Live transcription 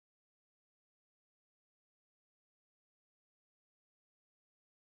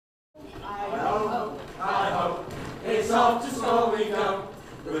off to school we go,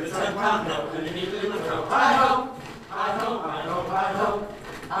 with a £10 note and a needle in the coat. Hi-ho, hi-ho, hi-ho, hi-ho,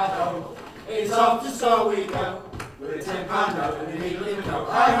 hi-ho. It's off to school we go, with a £10 note and a needle in the coat.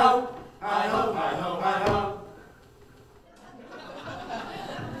 Hi-ho, hi-ho, hi-ho, hi-ho.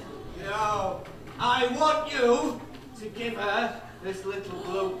 Yo, I want you to give her this little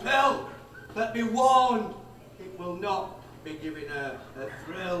blue pill, but be warned, it will not be giving her a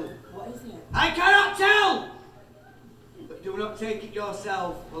thrill. What is it? I cannot tell! But do not take it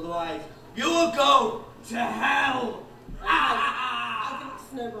yourself, otherwise you will go to hell! I'll give it to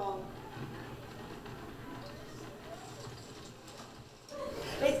Snowball.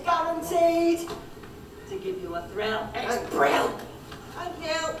 It's guaranteed to give you a thrill. It's brill. Thank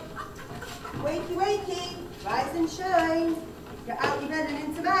you. Wakey, wakey, rise and shine. Get out your bed and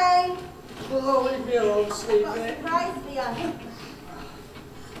into mine. Oh, leave me alone, sleepy. Got a surprise for you.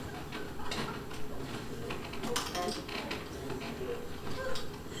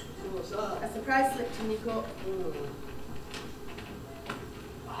 What's that? A surprise slipped in your cup.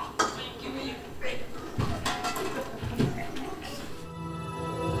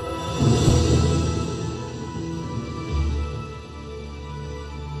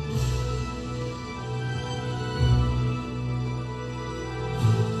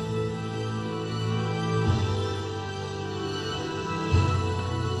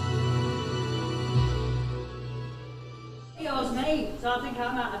 Yours me, so I think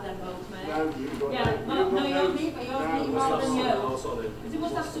I'm out of them both, mate. No, you've got yeah, no, well, you've no, got yours no. me, but yours No, me must more have than you. something else on it. Because he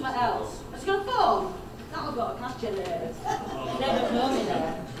must have something else. Has he got a phone? That'll go to catch you later. They don't know me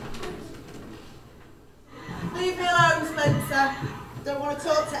there. Leave me alone, Spencer. Don't want to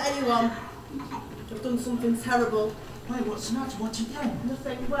talk to anyone. I've done something terrible. Why, what's the matter? What you done?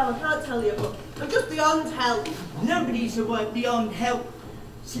 Nothing. Well, I can't tell you, but I'm just beyond help. Nobody's the word beyond help.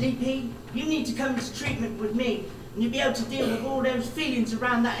 Sleepy, you need to come to treatment with me, and you'll be able to deal with all those feelings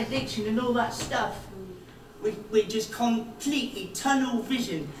around that addiction and all that stuff. We're just completely tunnel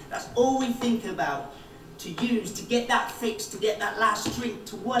vision. That's all we think about. To use, to get that fix, to get that last drink,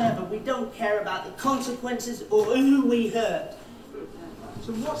 to whatever. We don't care about the consequences or who we hurt.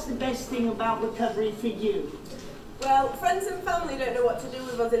 So what's the best thing about recovery for you? Well, friends and family don't know what to do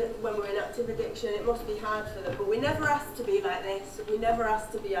with us when we're in active addiction. It must be hard for them, but we never asked to be like this. We never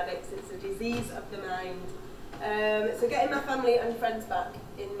asked to be addicts. It's a disease of the mind. So getting my family and friends back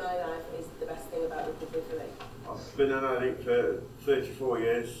in my life is the best thing about recovery for me. I've been an addict for 34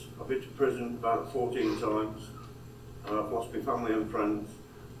 years. I've been to prison about 14 times. I've lost my family and friends.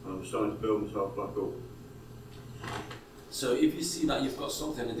 I'm starting to build myself back up. So if you see that you've got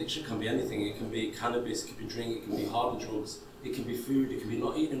something, addiction can be anything. It can be cannabis, it can be drink, it can be harder drugs, it can be food, it can be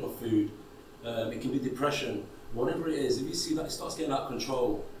not eating enough food, it can be depression, whatever it is. If you see that it starts getting out of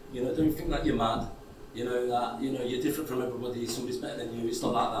control, you know, don't think that you're mad, you know, that, you know, you're different from everybody, somebody's better than you. It's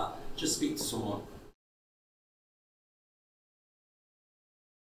not like that. Just speak to someone.